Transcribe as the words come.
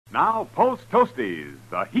Now, Post Toasties,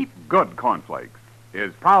 the heap good cornflakes,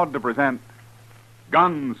 is proud to present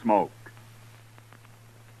Gunsmoke.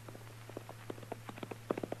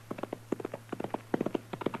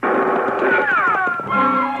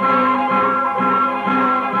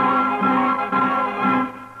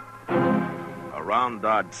 Around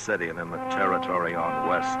Dodge City and in the territory on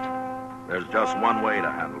west, there's just one way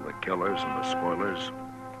to handle the killers and the spoilers,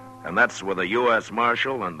 and that's with a U.S.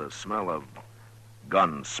 Marshal and the smell of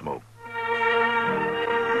gun smoke.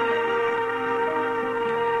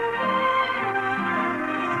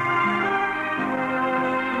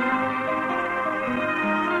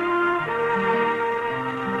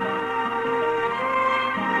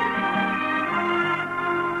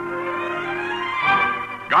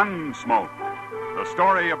 Gunsmoke, the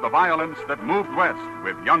story of the violence that moved west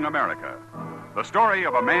with young America. The story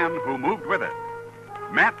of a man who moved with it.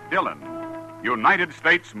 Matt Dillon, United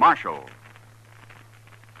States Marshal.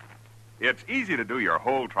 It's easy to do your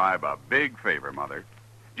whole tribe a big favor, Mother.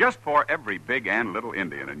 Just pour every big and little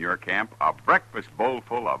Indian in your camp a breakfast bowl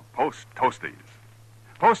full of Post Toasties.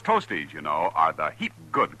 Post Toasties, you know, are the heap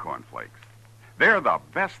good cornflakes. They're the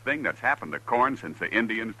best thing that's happened to corn since the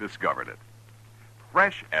Indians discovered it.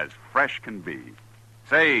 Fresh as fresh can be.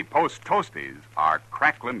 Say, Post Toasties are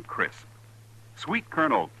cracklin' crisp. Sweet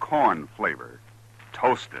kernel corn flavor.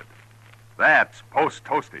 Toasted. That's Post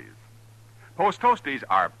Toasties. Post Toasties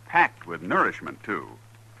are packed with nourishment, too.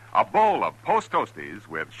 A bowl of Post Toasties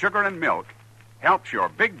with sugar and milk helps your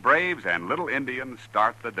big braves and little Indians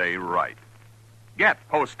start the day right. Get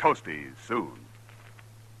Post Toasties soon.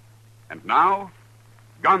 And now,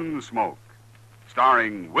 Gunsmoke,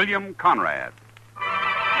 starring William Conrad.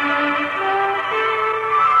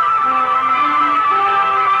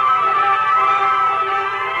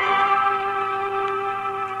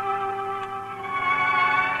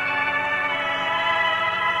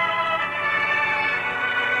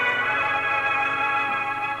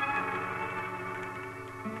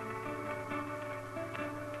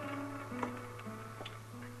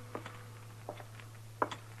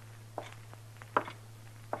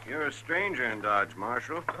 You're a stranger in Dodge,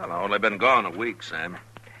 Marshal. Well, I've only been gone a week, Sam.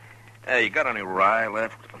 Hey, you got any rye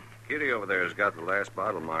left? Kitty over there has got the last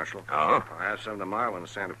bottle, Marshal. Oh? I'll have some tomorrow when the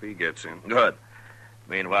Santa Fe gets in. Good.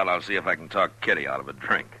 Meanwhile, I'll see if I can talk Kitty out of a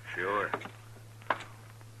drink. Sure.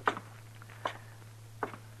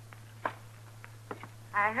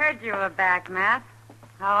 I heard you were back, Matt.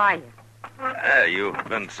 How are you? Hey, you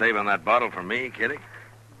been saving that bottle for me, Kitty?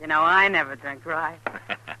 You know, I never drink rye.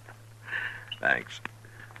 Thanks.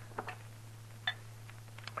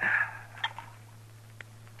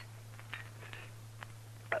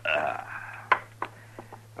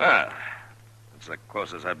 Well, it's the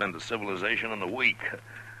closest I've been to civilization in a week. Did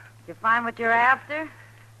you find what you're after?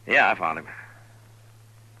 Yeah, I found him.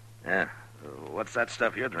 Yeah. What's that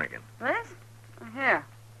stuff you're drinking? This? Here.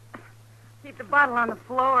 Keep the bottle on the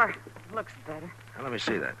floor. Looks better. Now, let me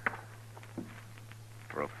see that.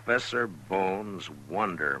 Professor Bone's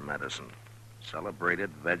Wonder Medicine. Celebrated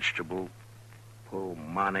vegetable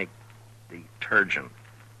pulmonic detergent.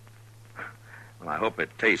 Well, I hope it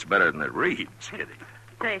tastes better than it reads, Kitty.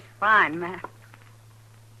 Tastes fine, Matt.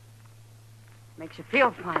 Makes you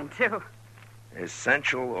feel fine, too.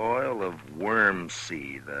 Essential oil of worm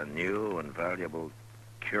seed, a new and valuable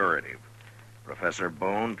curative. Professor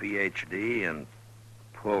Bone, Ph.D. in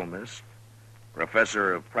Pulmist,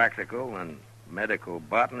 Professor of Practical and Medical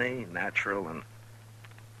Botany, Natural and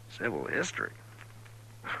Civil History.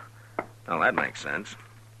 Well, that makes sense.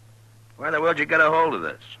 Where the world did you get a hold of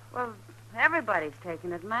this? Well, everybody's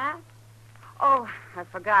taking it, Matt. Oh, I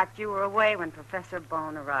forgot you were away when Professor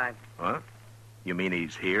Bone arrived. What? You mean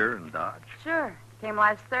he's here in Dodge? Sure. Came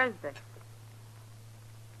last Thursday.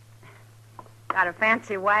 Got a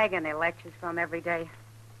fancy wagon he lectures from every day.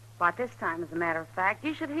 About this time, as a matter of fact.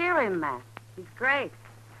 You should hear him, Matt. He's great.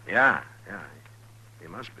 Yeah. He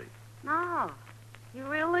must be. No, he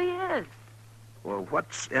really is. Well,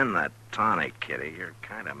 what's in that tonic, Kitty? You're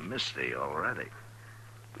kind of misty already.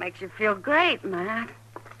 Makes you feel great, Matt.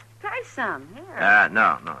 Try some. Here.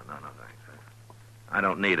 No, thanks. I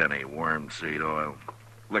don't need any worm seed oil.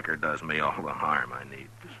 Liquor does me all the harm I need.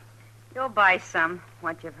 You'll buy some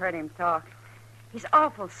once you've heard him talk. He's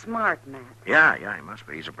awful smart, Matt. Yeah, he must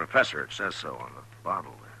be. He's a professor. It says so on the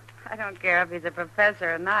bottle there. I don't care if he's a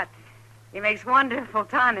professor or not. He makes wonderful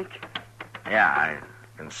tonic. Yeah, I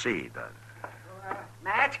can see that.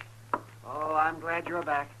 Matt? Oh, I'm glad you're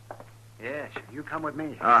back. Yes, you come with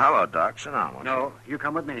me. Hello, Doc. Sit down, won't you? No, you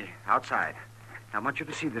come with me, outside. I want you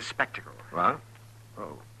to see this spectacle. What?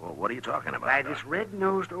 Oh, well, what are you talking about, By Doc? this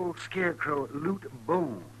red-nosed old scarecrow, Lute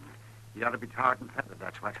Bone. You ought to be tarred and feathered,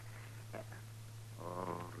 that's what.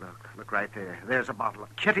 Oh, look right there. There's a bottle.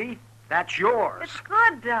 Kitty, that's yours. It's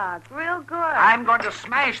good, Doc. Real good. I'm going to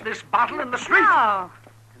smash this bottle in the street. No.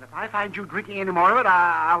 And if I find you drinking any more of it,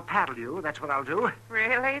 I'll paddle you. That's what I'll do.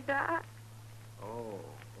 Really, Doc? Oh,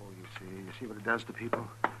 you see what it does to people?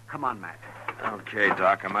 Come on, Matt. Okay,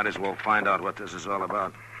 Doc, I might as well find out what this is all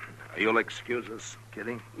about. You'll excuse us,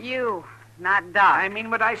 Kitty? You, not Doc. I mean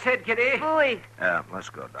what I said, Kitty. Boy. Yeah, let's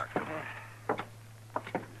go, Doc.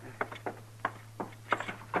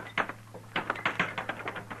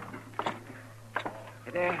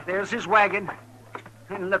 There's his wagon.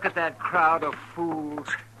 And look at that crowd of fools.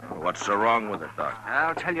 What's so wrong with it, Doc?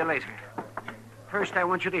 I'll tell you later. First, I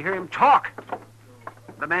want you to hear him talk.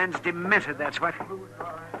 The man's demented, that's what.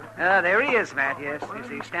 There he is, Matt, yes. Is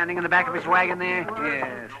he standing in the back of his wagon there?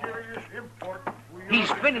 Yes.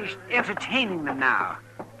 He's finished entertaining them now.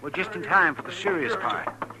 We're just in time for the serious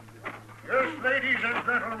part. Yes, ladies and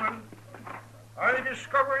gentlemen, I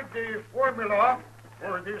discovered the formula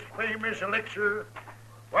for this famous elixir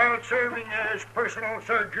while serving as personal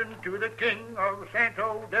surgeon to the king of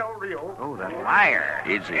Santo del Rio. Oh, that liar.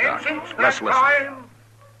 Easy, And Doc. since that Let's listen. time,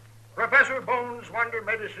 Professor Bones' Wonder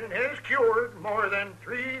Medicine has cured more than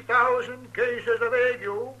 3,000 cases of ague,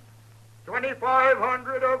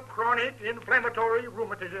 2,500 of chronic inflammatory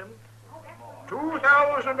rheumatism,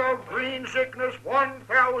 2,000 of green sickness,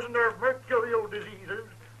 1,000 of mercurial diseases,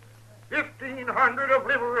 1,500 of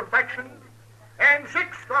liver affection, and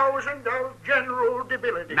 6,000 of general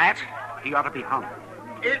debility. Matt, he ought to be hung.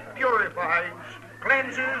 It purifies,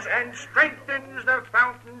 cleanses, and strengthens the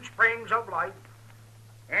fountain springs of life,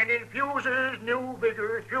 and infuses new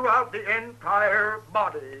vigor throughout the entire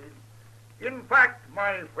body. In fact,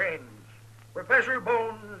 my friends, Professor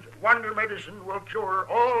Bones' Wonder Medicine will cure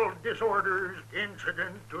all disorders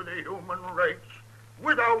incident to the human race,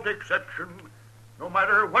 without exception, no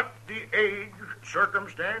matter what the age,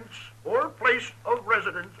 circumstance, or place of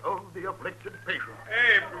residence of the afflicted patient.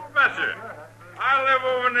 Hey, Professor, I live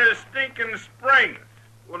over near Stinking Springs.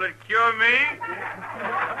 Will it cure me?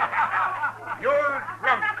 You're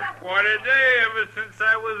drunk. Quite a day ever since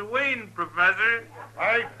I was weaned, Professor.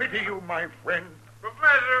 I pity you, my friend.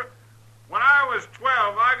 Professor, when I was 12,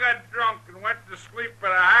 I got drunk and went to sleep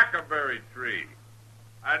at a hackberry tree.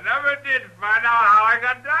 I never did find out how I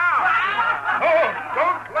got down. Oh,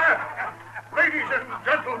 don't laugh. Ladies and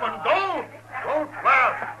gentlemen, don't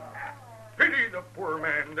laugh. Pity the poor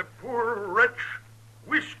man, the poor wretch.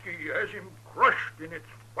 Whiskey has him crushed in its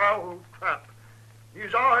foul trap.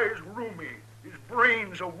 His eyes rheumy, his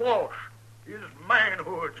brains awash, his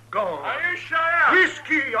manhood's gone. Are you shut up?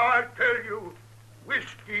 Whiskey, I tell you.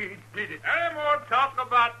 Whiskey did it. Any more talk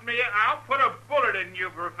about me, I'll put a bullet in you,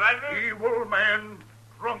 Professor. Evil man,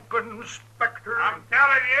 drunken specter. I'm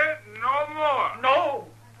telling you, no more.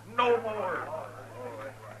 No more.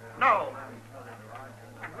 Now,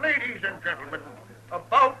 ladies and gentlemen,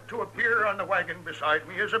 about to appear on the wagon beside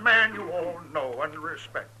me is a man you all know and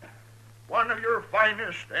respect. One of your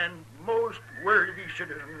finest and most worthy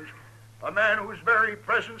citizens, a man whose very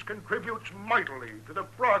presence contributes mightily to the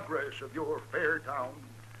progress of your fair town,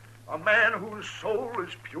 a man whose soul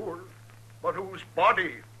is pure, but whose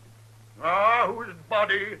body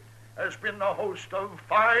has been the host of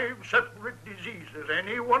 5 separate diseases,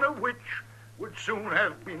 any one of which would soon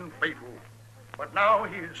have been fatal. But now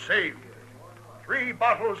he is saved. 3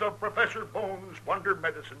 bottles of Professor Bones' Wonder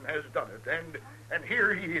Medicine has done it, and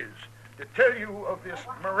here he is to tell you of this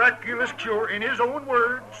miraculous cure in his own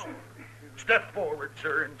words. Step forward,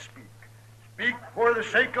 sir, and speak. Speak for the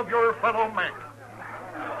sake of your fellow man.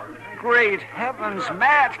 Great heavens,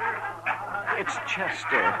 Matt! It's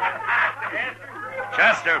Chester.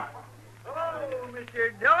 Chester, Hello,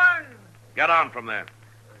 Mr. Dillon. get on from there.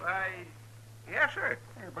 Why, yes, sir.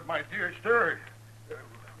 But, my dear sir,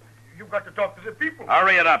 you've got to talk to the people.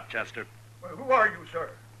 Hurry it up, Chester. Who are you, sir?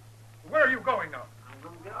 Where are you going now?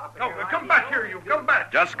 No, come back here, you. Come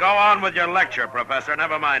back. Just go on with your lecture, Professor.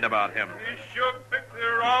 Never mind about him. You sure picked the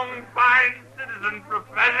wrong fine citizen,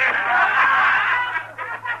 Professor.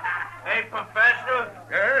 Hey, Professor,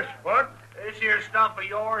 Yes, what? this here stuff of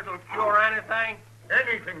yours will cure anything?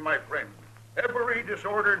 Anything, my friend. Every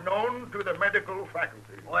disorder known to the medical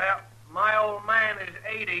faculty. Well, my old man is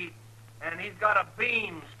 80, and he's got a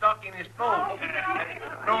beam stuck in his foot.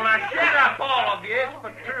 No, now shut up, all of you. It's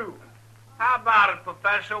but true. How about it,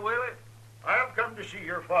 Professor, will it? I've come to see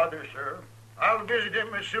your father, sir. I'll visit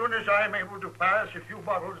him as soon as I'm able to pass a few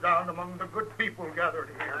bottles down among the good people gathered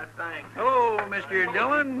here. Thanks. Hello, Mr.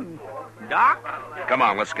 Dillon. Doc? Come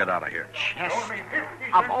on, let's get out of here. Chester. Only 50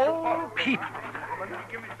 Of cents a all bottle. people. Only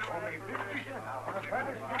 50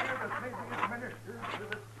 cents.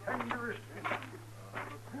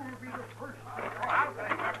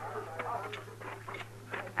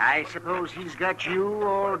 I suppose he's got you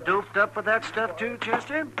all doped up with that stuff, too,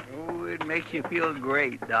 Chester? Oh, it makes you feel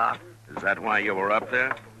great, Doc. Is that why you were up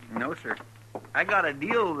there? No, sir. I got a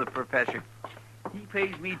deal with the professor. He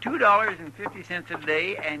pays me $2.50 a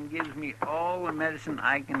day and gives me all the medicine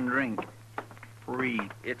I can drink. Free.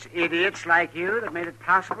 It's idiots like you that made it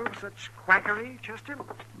possible, such quackery, Chester.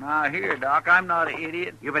 Now, here, Doc, I'm not an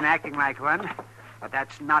idiot. You've been acting like one, but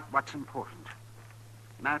that's not what's important.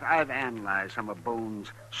 Matt, I've analyzed some of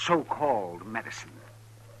Bone's so-called medicine.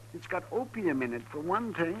 It's got opium in it, for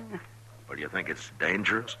one thing. Well, do you think it's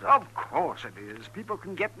dangerous? Of course it is. People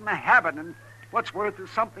can get in the habit, and what's worth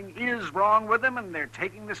is something is wrong with them, and they're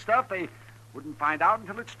taking the stuff. They wouldn't find out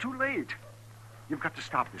until it's too late. You've got to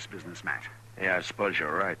stop this business, Matt. Yeah, I suppose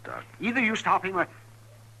you're right, Doc. Either you stop him or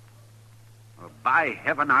by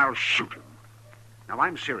heaven, I'll shoot him. Now,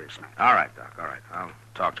 I'm serious, Matt. All right, Doc, all right. I'll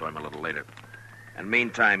talk to him a little later. And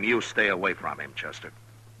meantime, you stay away from him, Chester.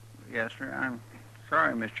 Yes, sir. I'm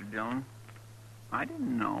sorry, Mr. Dillon. I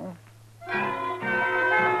didn't know.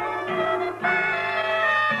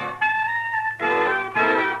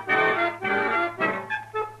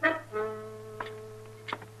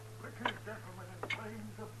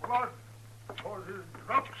 Causes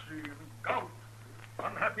dropsy and gout,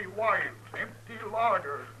 unhappy wives, empty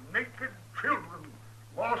larders, naked children,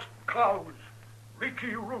 lost cows,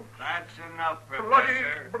 leaky roofs, That's enough,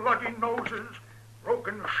 bloody noses,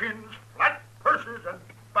 broken shins, flat purses, and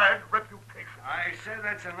bad reputation. I said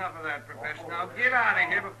that's enough of that, Professor. Now get out of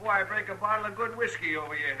here before I break a bottle of good whiskey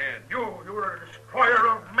over your head. You're a destroyer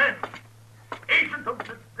of men, agent of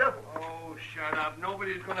the devil. Oh, shut up.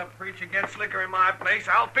 Nobody's going to preach against liquor in my place.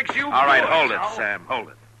 I'll fix you. All right, boys. hold it, I'll- Sam, hold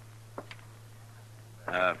it.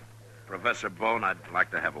 Professor Bone, I'd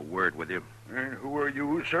like to have a word with you. And who are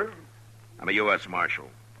you, sir? I'm a U.S. Marshal.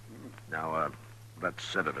 Now, let's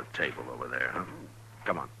sit at a table over there, huh?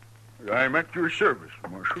 Come on. I'm at your service,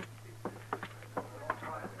 Marshal.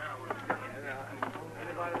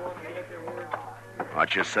 Why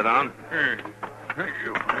don't you sit down? Thank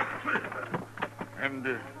you. And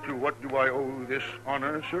to what do I owe this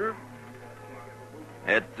honor, sir?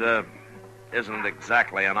 It isn't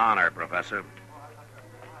exactly an honor, Professor.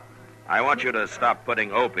 I want you to stop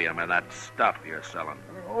putting opium in that stuff you're selling.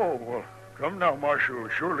 Oh, well, come now, Marshal.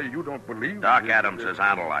 Surely you don't believe... Doc Adams has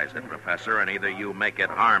analyzed it, Professor, and either you make it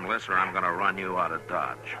harmless or I'm going to run you out of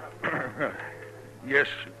Dodge. Yes,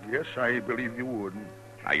 I believe you would.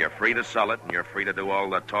 Now, you're free to sell it, and you're free to do all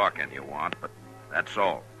the talking you want, but that's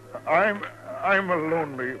all. I'm a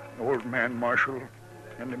lonely old man, Marshal,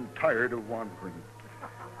 and am tired of wandering.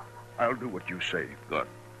 I'll do what you say. Good.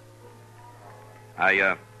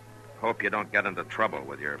 I hope you don't get into trouble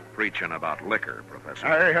with your preaching about liquor, Professor.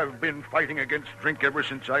 I have been fighting against drink ever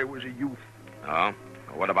since I was a youth. Oh?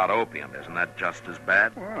 Well, what about opium? Isn't that just as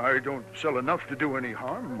bad? Well, I don't sell enough to do any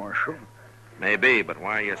harm, Marshal. Maybe, but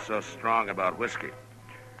why are you so strong about whiskey?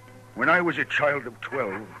 When I was a child of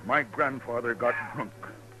 12, my grandfather got drunk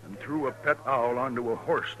and threw a pet owl onto a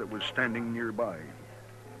horse that was standing nearby.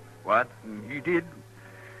 What? And he did.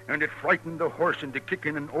 And it frightened the horse into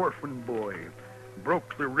kicking an orphan boy.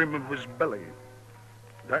 Broke the rim of his belly.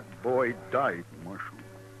 That boy died, Marshal.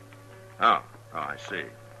 Oh, I see.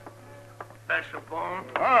 Professor Bone?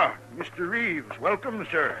 Ah, Mr. Reeves. Welcome,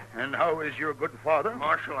 sir. And how is your good father?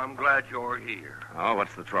 Marshal, I'm glad you're here. Oh,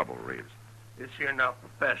 what's the trouble, Reeves? This here now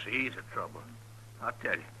professor, he's a trouble. I'll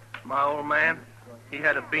tell you. My old man, he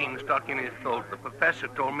had a bean stuck in his throat. The professor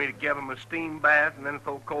told me to give him a steam bath and then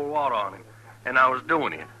throw cold water on him. And I was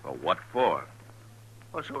doing it. Well, what for?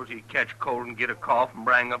 Well, so's he'd catch cold and get a cough and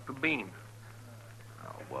bring up the bean.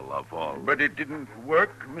 Oh, well, of all... But it didn't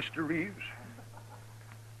work, Mr. Reeves.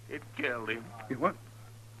 It killed him. What?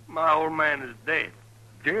 My old man is dead.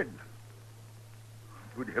 Dead?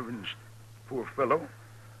 Good heavens, poor fellow.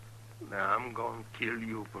 Now, I'm going to kill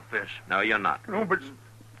you, Professor. No, you're not. No, but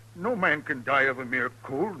no man can die of a mere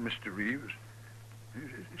cold, Mr. Reeves.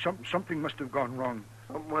 Something must have gone wrong.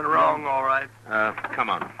 Something went wrong, all right. Come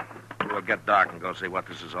on. We'll get Doc and go see what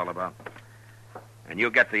this is all about. And you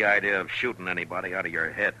get the idea of shooting anybody out of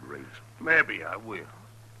your head, Reeves. Maybe I will.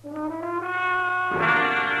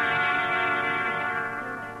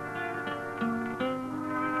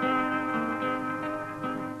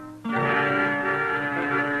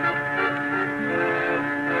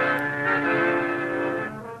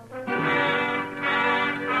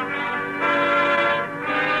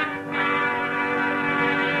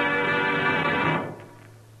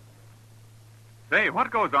 Say,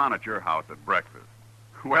 what goes on at your house at breakfast?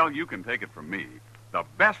 Well, you can take it from me. The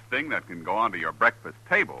best thing that can go onto your breakfast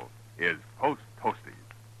table is Post Toasties.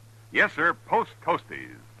 Yes, sir, Post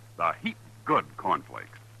Toasties, the heap good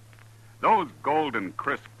cornflakes. boiled and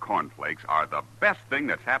crisp cornflakes are the best thing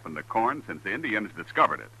that's happened to corn since the Indians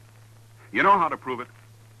discovered it. You know how to prove it?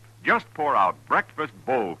 Just pour out breakfast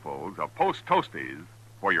bowlfuls of Post Toasties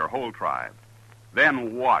for your whole tribe.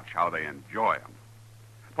 Then watch how they enjoy them.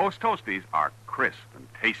 Post Toasties are crisp and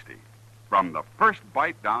tasty, from the first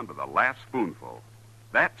bite down to the last spoonful.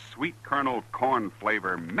 That sweet kernel corn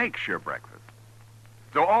flavor makes your breakfast.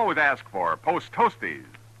 So always ask for Post Toasties,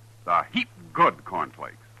 the heap good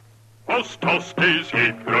cornflakes. Post Toasties,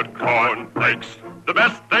 heap good cornflakes. The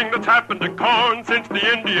best thing that's happened to corn since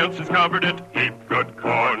the Indians discovered it. Heap good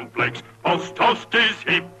cornflakes. Post Toasties,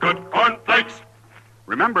 heap good cornflakes.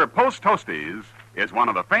 Remember, Post Toasties is one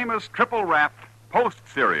of the famous triple-wrapped Post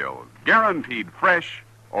cereals, guaranteed fresh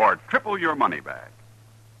or triple your money back.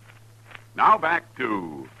 Now back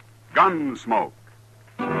to Gunsmoke.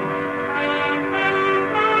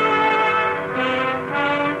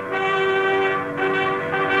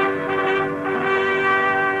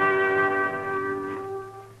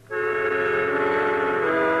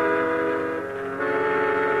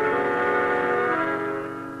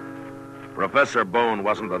 Professor Bone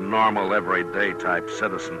wasn't a normal, everyday type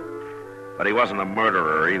citizen, but he wasn't a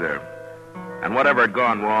murderer either. And whatever had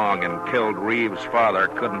gone wrong and killed Reeves' father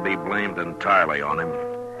couldn't be blamed entirely on him.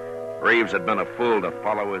 Reeves had been a fool to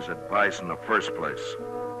follow his advice in the first place.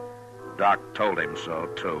 Doc told him so,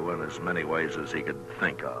 too, in as many ways as he could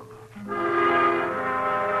think of.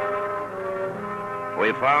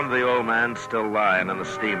 We found the old man still lying in the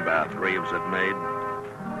steam bath Reeves had made.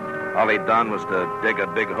 All he'd done was to dig a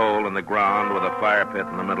big hole in the ground with a fire pit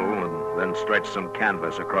in the middle and then stretch some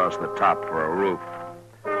canvas across the top for a roof.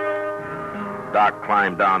 Doc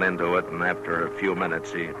climbed down into it, and after a few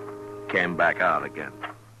minutes, he came back out again.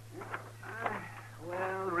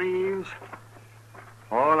 Well, Reeves,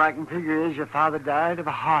 all I can figure is your father died of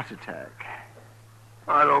a heart attack.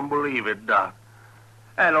 I don't believe it, Doc.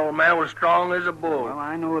 That old man was strong as a bull. Well,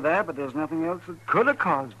 I know that, but there's nothing else that could have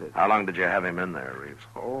caused it. How long did you have him in there, Reeves?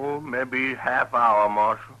 Oh, maybe half hour,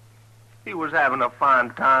 Marshal. He was having a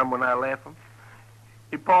fine time when I left him.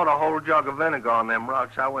 He poured a whole jug of vinegar on them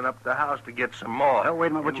rocks. I went up to the house to get some more. Oh, wait a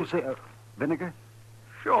minute. What'd you say? Vinegar?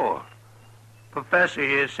 Sure. Professor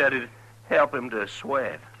here said it'd help him to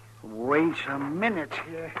sweat. Wait a minute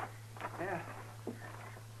here. Yeah.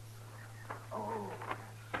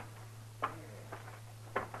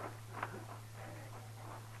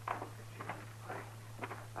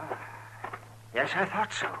 Yes, I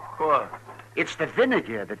thought so. What? It's the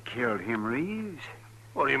vinegar that killed him, Reeves.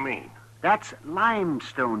 What do you mean? That's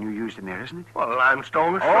limestone you used in there, isn't it? Well,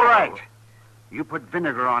 limestone is All right. You put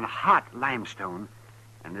vinegar on hot limestone,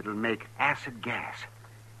 and it'll make acid gas.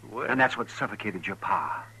 Well, And that's what suffocated your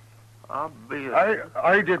pa. I'll be...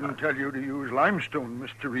 I didn't tell you to use limestone,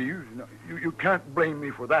 Mr. Reeves. No, you can't blame me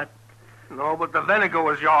for that. No, but the vinegar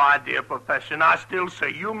was your idea, Professor, and I still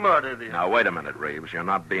say you murdered him. Now, wait a minute, Reeves. You're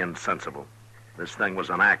not being sensible. This thing was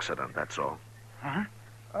an accident, that's all. Huh?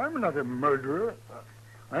 I'm not a murderer.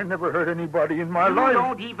 I never hurt anybody in my You life.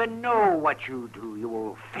 don't even know what you do, you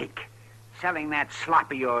old fake. Selling that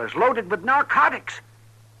slop of yours loaded with narcotics.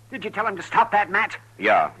 Did you tell him to stop that, Matt?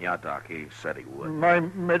 Yeah, Doc. He said he would. My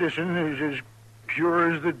medicine is as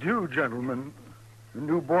pure as the dew, gentlemen. A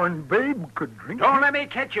newborn babe could drink Don't it. let me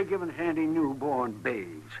catch you giving handy newborn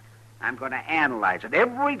babes. I'm going to analyze it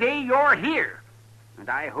every day you're here. And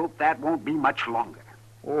I hope that won't be much longer.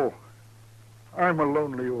 Oh, I'm a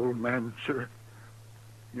lonely old man, sir.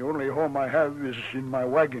 The only home I have is in my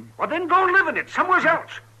wagon. Well, then go live in it somewhere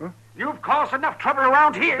else. Huh? You've caused enough trouble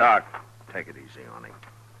around here. Doc, take it easy on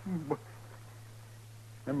him.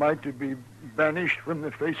 Am I to be banished from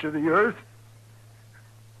the face of the earth?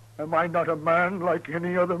 Am I not a man like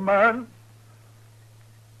any other man?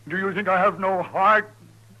 Do you think I have no heart,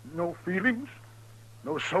 no feelings,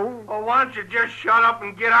 no soul? Well, why don't you just shut up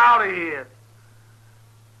and get out of here?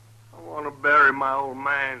 I want to bury my old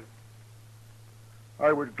man.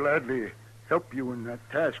 I would gladly help you in that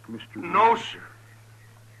task, Mr. No, Reeves. sir.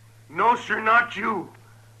 No, sir, not you.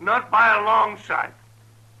 Not by a long shot.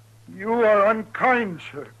 You are unkind,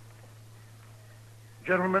 sir.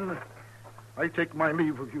 Gentlemen, I take my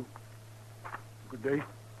leave of you. Good day.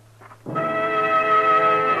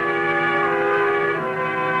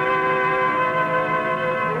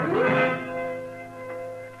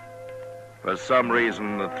 For some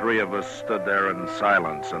reason, the three of us stood there in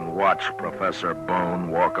silence and watched Professor Bone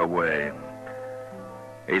walk away.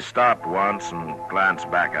 He stopped once and glanced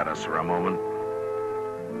back at us for a moment,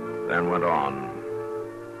 then went on.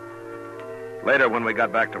 Later, when we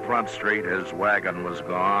got back to Front Street, his wagon was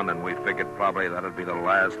gone, and we figured probably that'd be the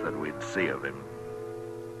last that we'd see of him.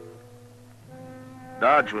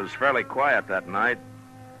 Dodge was fairly quiet that night.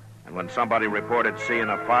 And when somebody reported seeing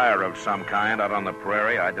a fire of some kind out on the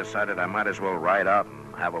prairie, I decided I might as well ride out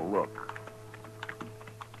and have a look.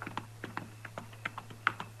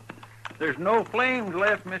 There's no flames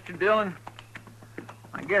left, Mr. Dillon.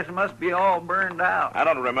 I guess it must be all burned out. I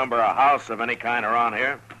don't remember a house of any kind around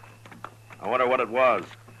here. I wonder what it was.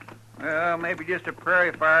 Well, maybe just a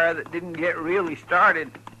prairie fire that didn't get really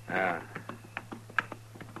started. Yeah.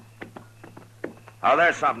 Oh,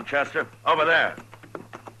 there's something, Chester. Over there.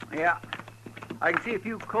 Yeah. I can see a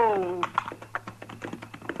few coals.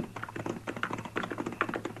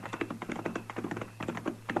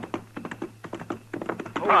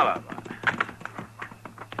 Holla.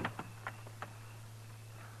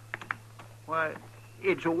 Why,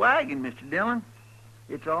 it's a wagon, Mr. Dillon.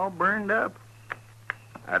 It's all burned up.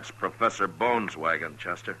 That's Professor Bone's wagon,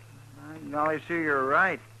 Chester. Golly, sir, you're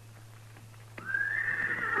right.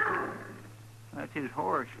 That's his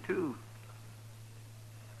horse, too.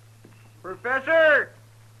 Professor!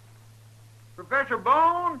 Professor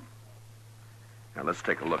Bone? Now, let's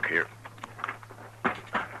take a look here.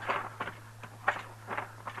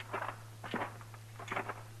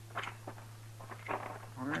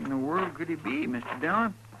 Where in the world could he be, Mr.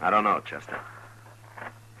 Dillon? I don't know, Chester.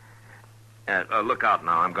 Look out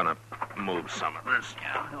now. I'm going to move some of this.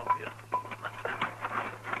 Yeah, I'll help you.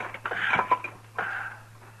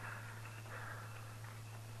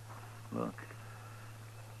 Look.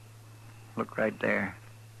 Look right there.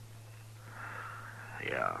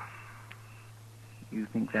 Yeah, You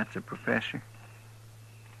think that's a professor?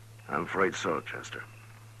 I'm afraid so, Chester.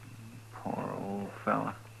 Poor old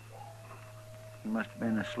fella. He must have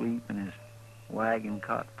been asleep and his wagon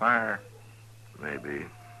caught fire. Maybe.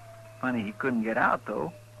 Funny he couldn't get out,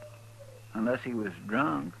 though. Unless he was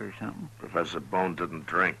drunk or something. Professor Bone didn't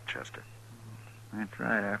drink, Chester. That's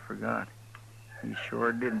right, I forgot. He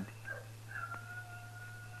sure didn't.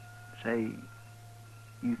 Say,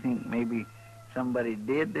 you think maybe somebody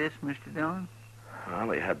did this, Mr. Dillon?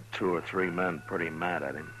 Well, he had 2 or 3 men pretty mad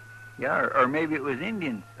at him. Yeah, or maybe it was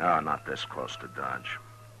Indians. Oh, not this close to Dodge.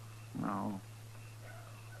 No.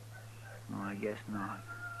 No, I guess not.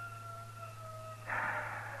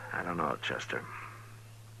 I don't know, Chester.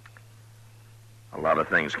 A lot of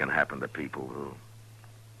things can happen to people who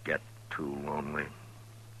get too lonely.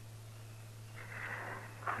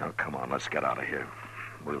 Now, come on, let's get out of here.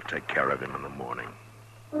 We'll take care of him in the morning.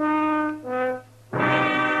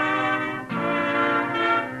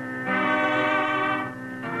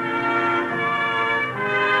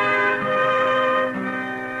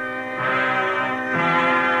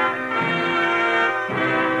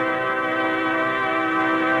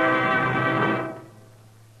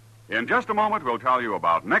 In just a moment, we'll tell you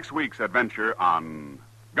about next week's adventure on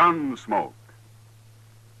Gunsmoke.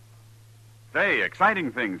 Say,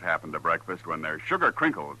 exciting things happen to breakfast when there's sugar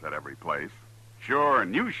crinkles at every place. Sure,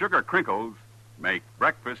 new sugar crinkles make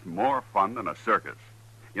breakfast more fun than a circus.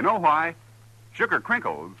 You know why? Sugar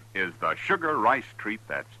crinkles is the sugar rice treat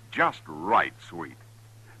that's just right sweet.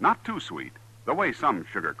 Not too sweet, the way some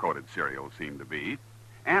sugar-coated cereals seem to be,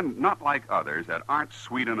 and not like others that aren't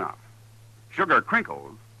sweet enough. Sugar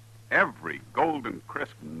crinkles, every golden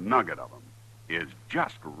crisp nugget of them, is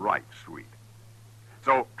just right sweet.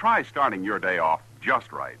 So try starting your day off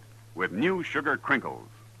just right with new sugar crinkles.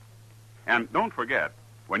 And don't forget,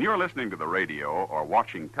 when you're listening to the radio or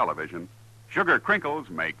watching television, sugar crinkles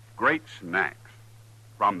make great snacks.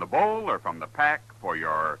 From the bowl or from the pack for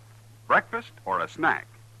your breakfast or a snack,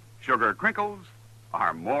 sugar crinkles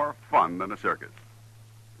are more fun than a circus.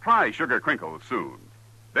 Try sugar crinkles soon.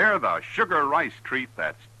 They're the sugar rice treat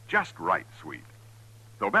that's just right sweet.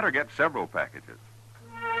 So better get several packages.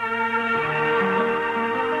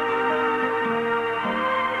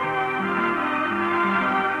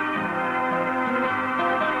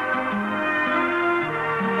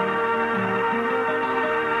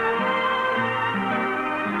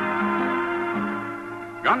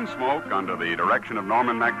 Gunsmoke, under the direction of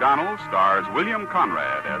Norman MacDonald, stars William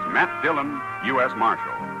Conrad as Matt Dillon, U.S.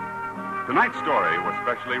 Marshal. Tonight's story was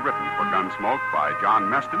specially written for Gunsmoke by John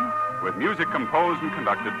Meston, with music composed and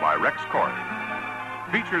conducted by Rex Corey.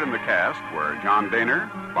 Featured in the cast were John Daner,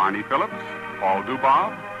 Barney Phillips, Paul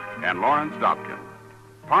Dubob, and Lawrence Dobkin.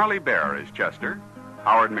 Parley Bear is Chester,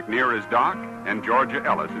 Howard McNear is Doc, and Georgia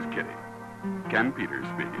Ellis is Kitty. Ken Peters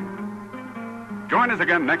speaking. Join us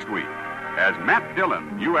again next week as Matt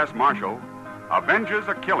Dillon, U.S. Marshal, avenges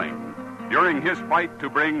a killing during his fight to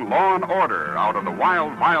bring law and order out of the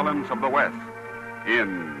wild violence of the West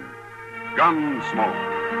in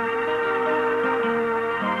Gunsmoke.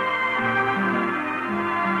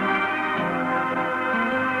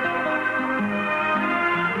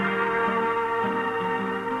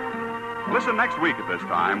 Listen next week at this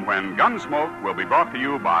time when Gunsmoke will be brought to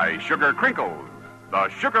you by Sugar Crinkles, the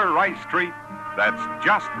sugar rice treat that's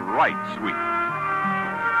just right sweet.